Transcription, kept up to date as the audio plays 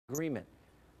agreement.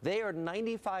 They are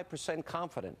 95%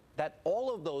 confident that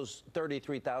all of those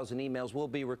 33,000 emails will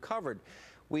be recovered.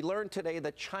 We learned today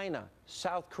that China,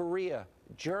 South Korea,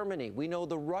 Germany, we know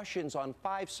the Russians on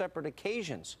 5 separate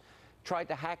occasions tried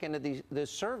to hack into this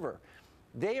server.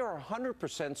 They are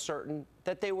 100% certain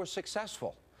that they were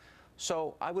successful.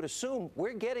 So I would assume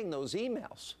we're getting those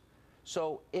emails.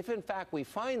 So if in fact we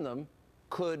find them,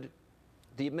 could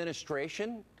the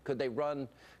administration, could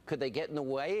they get in the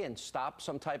way and stop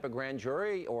some type of grand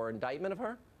jury or indictment of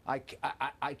her? I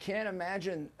can't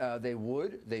imagine they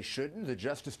would. They shouldn't. The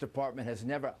Justice Department has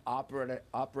never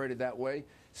operated that way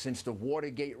since the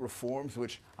Watergate reforms,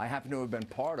 which I happen to have been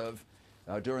part of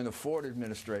during the Ford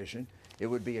administration. It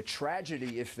would be a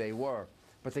tragedy if they were.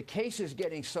 But the case is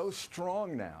getting so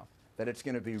strong now that it's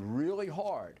going to be really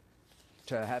hard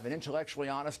to have an intellectually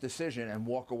honest decision and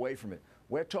walk away from it.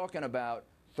 We're talking about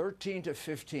 13 to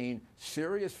 15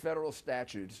 serious federal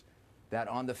statutes that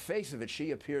on the face of it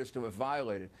she appears to have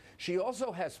violated. She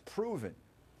also has proven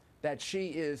that she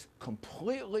is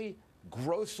completely,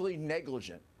 grossly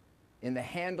negligent in the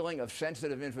handling of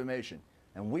sensitive information.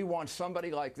 And we want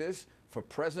somebody like this for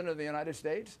President of the United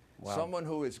States, someone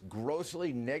who is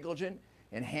grossly negligent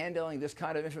in handling this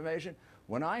kind of information.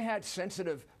 When I had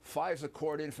sensitive FISA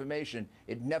court information,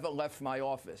 it never left my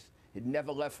office. It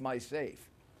never left my safe.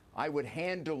 I would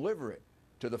hand deliver it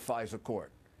to the FISA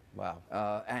court. Wow.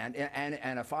 And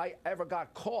if I ever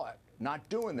got caught not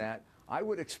doing that, I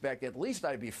would expect at least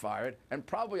I'd be fired and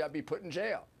probably I'd be put in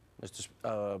jail.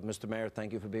 Mr. Mayor,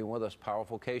 thank you for being with us.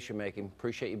 Powerful case you're making.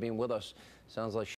 Appreciate you being with us. Sounds like